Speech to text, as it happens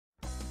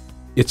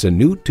It's a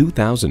new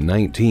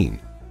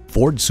 2019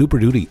 Ford Super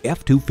Duty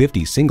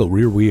F-250 single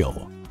rear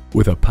wheel.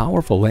 With a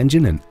powerful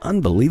engine and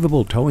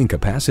unbelievable towing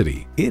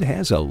capacity, it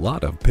has a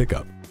lot of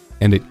pickup.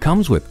 And it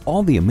comes with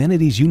all the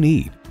amenities you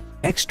need: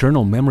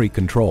 external memory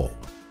control,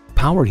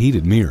 power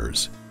heated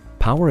mirrors,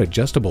 power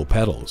adjustable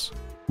pedals,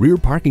 rear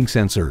parking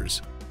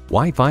sensors,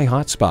 Wi-Fi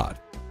hotspot,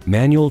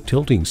 manual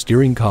tilting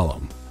steering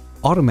column,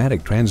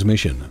 automatic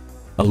transmission,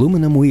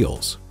 aluminum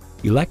wheels,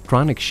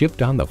 electronic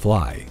shift on the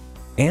fly,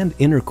 and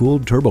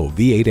intercooled turbo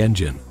V8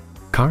 engine.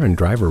 Car and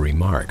Driver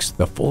remarks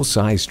the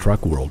full-size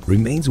truck world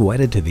remains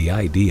wedded to the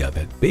idea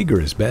that bigger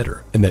is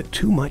better and that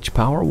too much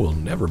power will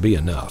never be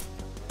enough.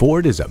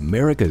 Ford is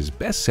America's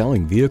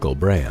best-selling vehicle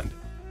brand.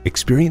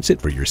 Experience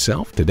it for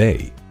yourself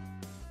today.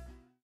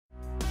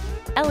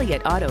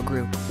 Elliott Auto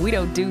Group. We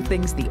don't do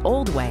things the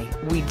old way,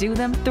 we do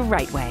them the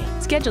right way.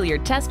 Schedule your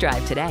test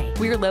drive today.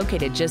 We're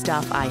located just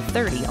off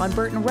I-30 on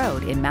Burton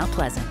Road in Mount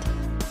Pleasant.